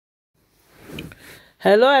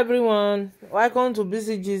Hello everyone, welcome to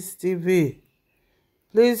BCG's TV.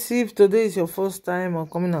 Please, if today is your first time or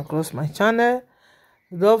coming across my channel,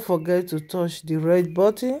 don't forget to touch the red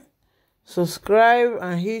button, subscribe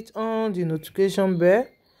and hit on the notification bell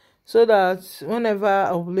so that whenever I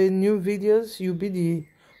upload new videos, you'll be the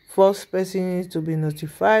first person to be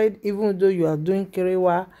notified. Even though you are doing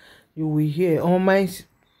kerewa, you will hear. On my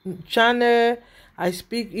channel, I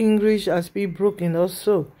speak English, I speak broken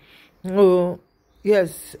also.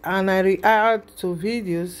 Yes, and I react to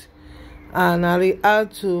videos and I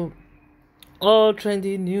react to all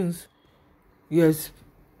trending news, yes,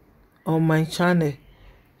 on my channel.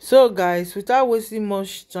 So guys, without wasting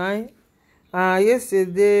much time,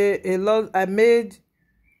 yesterday I made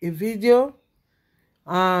a video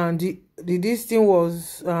and this thing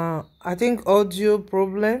was I think audio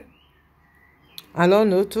problem. I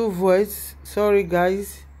don't know, two voice. Sorry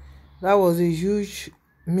guys, that was a huge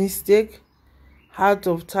mistake out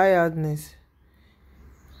of tiredness.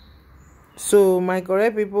 So my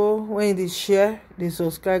correct people, when they share, they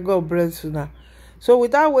subscribe, God bless you now. So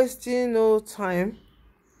without wasting no time,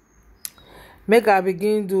 make I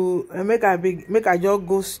just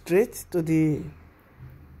go straight to this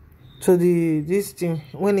thing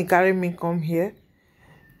when he carry me come here.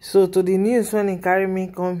 So to the news when he carry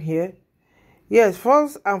me come here. Yes,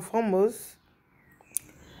 first and foremost,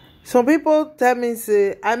 some people tell me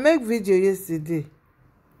say I make video yesterday.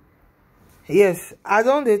 Yes, I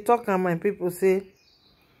don't dey talk and my people say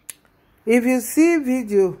if you see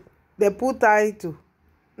video they put title,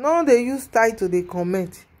 no dey use title dey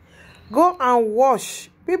comment. Go and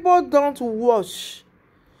watch. People don't watch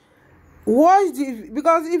the,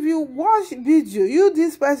 because if you watch video, you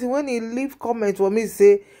this person when he leave comment for me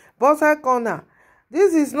say Bosse Corner,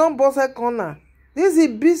 this is not Bosse Corner, this is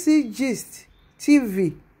BC Gist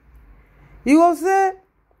TV. You will say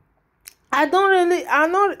I don't really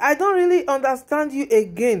understand you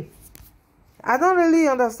again. I don't really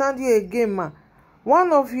understand you again, ma.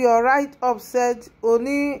 One of your write-up said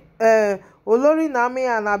Olori Naomi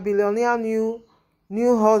and a billionaire new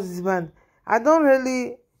husband. I don't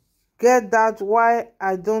really get that why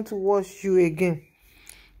I don't watch you again.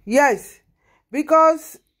 Yes,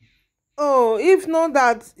 because if not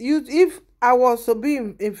that if I was to be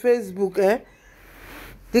in Facebook,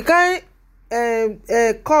 the kind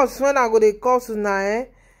course when I go dey course now,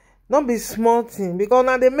 not be small thing, because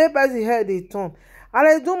now they make person head dey turn. And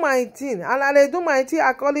I do my thing,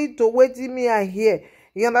 according to wetin me I hear.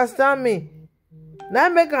 You understand me? Now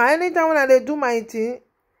make anytime when I dey do my thing,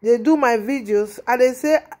 they do my videos, and they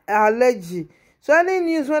say allergy. So any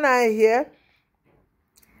news when I hear,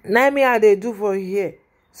 now me I dey do for here.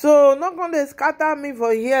 So not gonna scatter me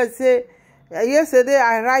for here. Say yesterday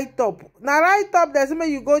I write up. Now write up, they say make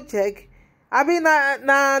you go check. I mean,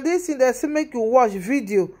 now this thing they say make you watch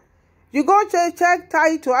video. You go check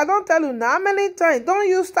title. I don't tell you now how many times. Don't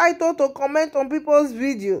use title to comment on people's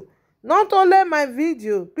video. Not only my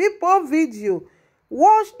video, people video.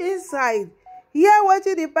 Watch inside. Hear what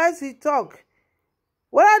the person talk.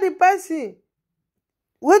 Whether the person,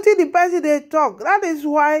 they talk. That is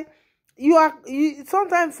why you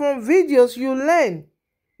sometimes from videos you learn.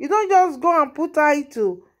 You don't just go and put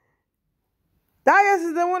title. That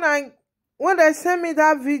yesterday when they send me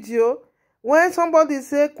that video, when somebody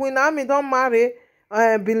say Queen Naomi don't marry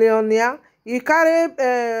billionaire, he carry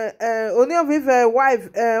Ooni of Ife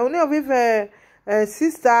wife, Ooni of Ife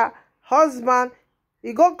sister, husband,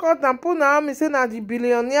 he go cut and put Naomi say na the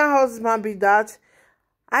billionaire husband be that.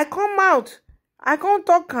 I come out, I can't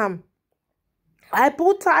talk him. I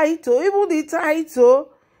put title, even the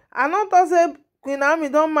title, I not talk say Queen Naomi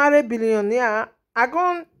don't marry billionaire. I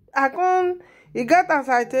can't. You get as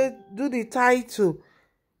I do the title.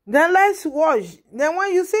 Then let's watch. Then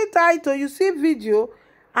when you see title, you see video,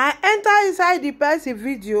 I enter inside the person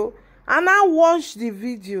video and I watch the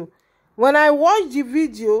video. When I watch the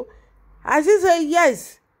video, I see say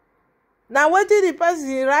yes. Now wetin the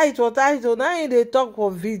person write for title, now they talk for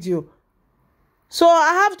video. So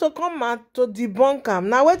I have to come out to debunk am.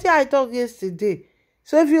 Now wetin I talk yesterday.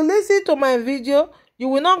 So if you listen to my video, you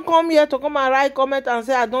will not come here to come and write comment and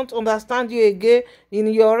say I don't understand you again in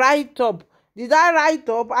your write-up. Did I write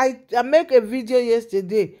up? I make a video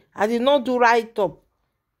yesterday. I did not do write-up.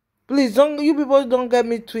 Please, you people don't get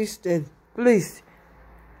me twisted. Please.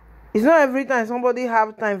 It's not every time somebody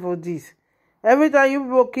have time for this. Every time you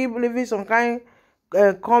people keep leaving some kind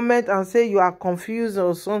comment and say you are confused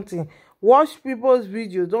or something. Watch people's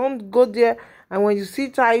videos. Don't go there and when you see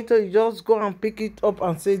title, you just go and pick it up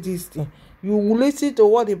and say this thing. You will listen to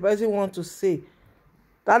what the person wants to say.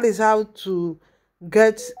 That is how to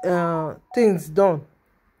get things done.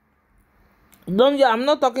 Don't I'm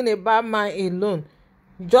not talking about mine alone.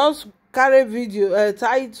 Just carry video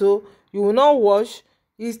title, you will not watch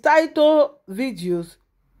his title videos.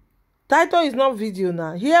 Title is not video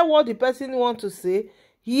now. Hear what the person want to say.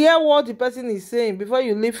 Hear what the person is saying before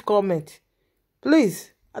you leave comment.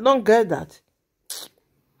 Please, I don't get that.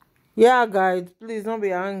 Yeah, guys, please don't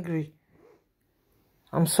be angry.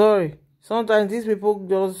 I'm sorry. Sometimes these people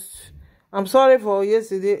just... I'm sorry for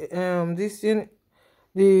yesterday, this thing,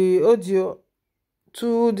 the audio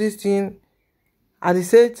to this thing at the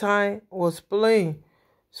same time was playing.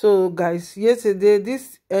 So guys, yesterday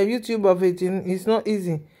this YouTube of it is not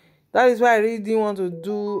easy. That is why I really didn't want to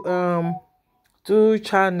do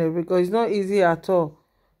channel, because it's not easy at all.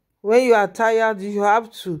 When you are tired, you have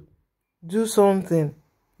to do something.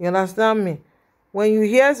 You understand me? When you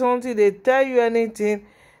hear something, they tell you anything,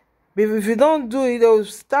 but if you don't do it, they will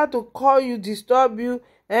start to call you, disturb you.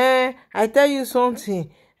 I tell you something,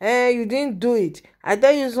 you didn't do it. I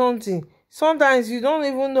tell you something. Sometimes you don't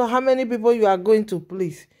even know how many people you are going to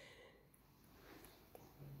please.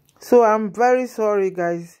 So I'm very sorry,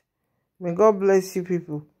 guys. May God bless you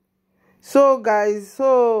people. So guys,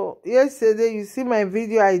 so yesterday you see my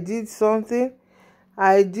video, I did something.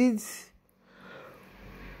 I did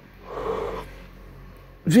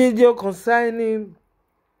video concerning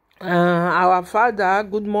our father.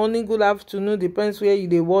 Good morning, good afternoon, depends where you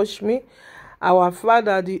dey watch me. Our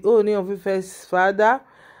father, the Ooni of Ife's father,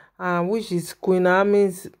 which is Queen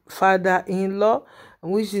Naomi's father-in-law,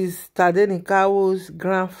 which is Tadenikawo's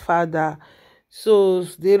grandfather. So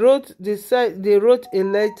they wrote a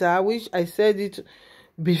letter, which I said it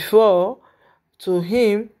before, to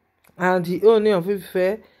him and the Ooni of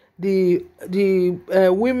Ife, the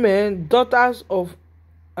women, daughters of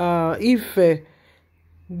Ife,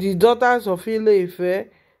 the daughters of Ile Ife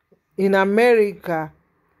in America,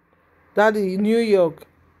 that is New York.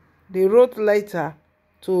 They wrote letter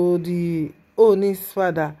to the Ooni's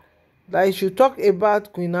father that he should talk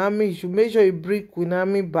about Queen Naomi. He should make sure he bring Queen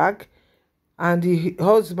Naomi back and the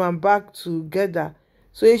husband back together.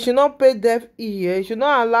 So he should not pay deaf ear. He should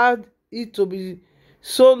not allow it to be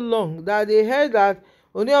so long that they heard that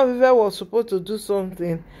Ooni of Ife was supposed to do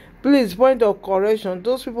something. Please, point of correction,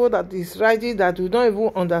 those people that is writing that we don't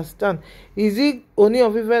even understand. Is it Ooni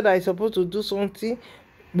of Ife that is supposed to do something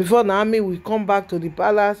before Naomi will come back to the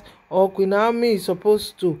palace, or Queen Naomi is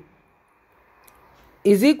supposed to?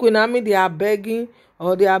 Is it Queen Naomi they are begging,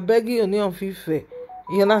 or they are begging Ooni of Ife?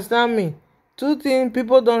 You understand me? Two things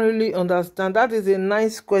people don't really understand. That is a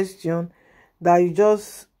nice question that you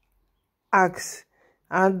just ask,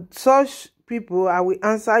 and such people, I will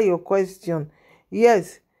answer your question.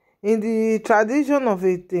 Yes, in the tradition of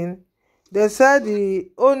a thing, they said the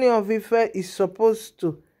Ooni of Ife is supposed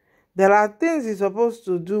to. There are things he's supposed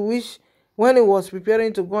to do, which when he was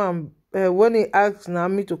preparing to go and when he asked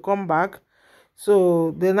Naomi to come back,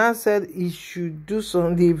 so they now said he should do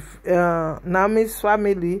some. The Naomi's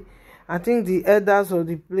family, I think the elders of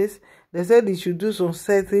the place, they said he should do some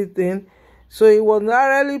certain thing. So he was not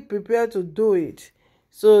really prepared to do it.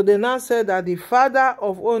 So they now said that the father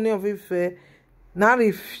of Ooni of Ife now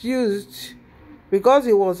refused, because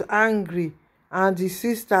he was angry, and the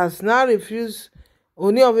sisters now refused.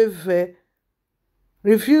 Ooni of Ife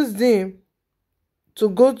refused him to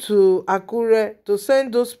go to Akure, to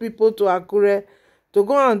send those people to Akure to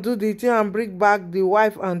go and do the thing and bring back the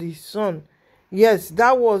wife and the son. Yes,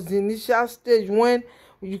 that was the initial stage. When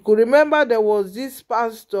you could remember, there was this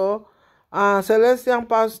pastor, Celestian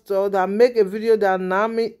pastor, that make a video that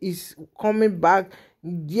Naomi is coming back.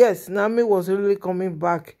 Yes, Naomi was really coming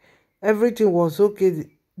back. Everything was okay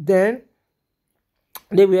then.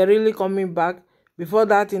 They were really coming back. Before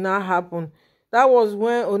that thing now happened, that was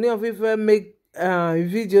when Ooni of Ife make a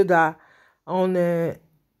video that on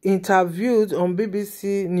interviewed on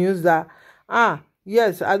BBC News that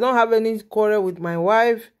yes, I don't have any quarrel with my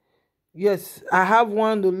wife. Yes, I have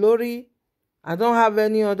one Olori. I don't have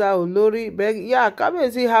any other Olori. But yeah,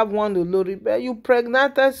 Kabiyesi have one Olori. But you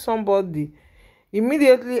pregnanted somebody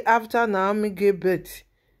immediately after Naomi gave birth.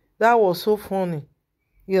 That was so funny.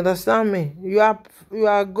 You understand me? You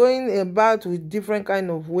are going about with different kind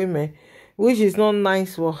of women, which is not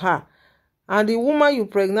nice for her. And the woman you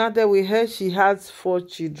pregnanted with her, she has 4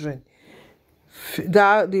 children.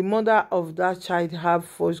 The mother of that child have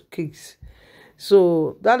 4 kids.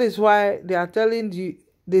 So that is why they are telling you.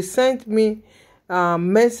 They sent me a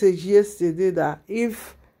message yesterday that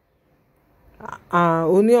if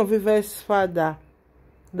Ooni of Ife's father,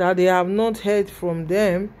 that they have not heard from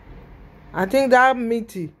them. I think that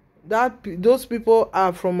meeting, those people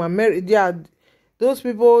are from America. Those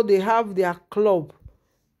people, they have their club.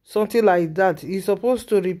 something like that. He's supposed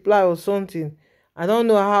to reply or something. I don't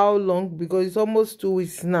know how long, because it's almost 2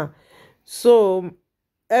 weeks now. So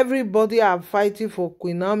everybody are fighting for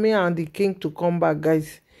Queen Naomi and the king to come back,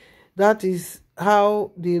 guys. That is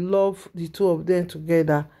how they love the two of them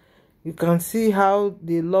together. You can see how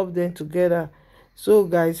they love them together. So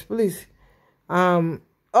guys, please, all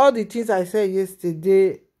the things I said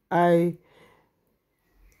yesterday, I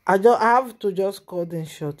have to just cut them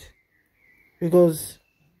short, because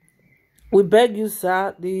we beg you,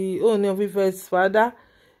 sir, the Ooni of Ife's father,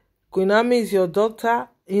 Queen Naomi is your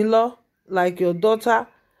daughter-in-law, like your daughter,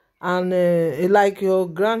 and like your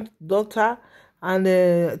granddaughter, and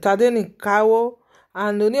Tadeni Kawo,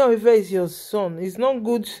 and Ooni of Ife is your son. It's not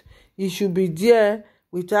good he should be there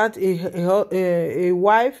without a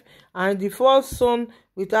wife, and the first son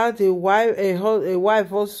without a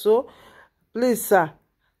wife also. Please, sir,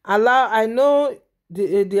 allow. I know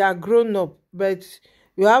they are grown up, but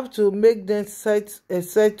you have to make them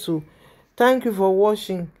settle. Thank you for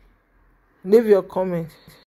watching. Leave your comment.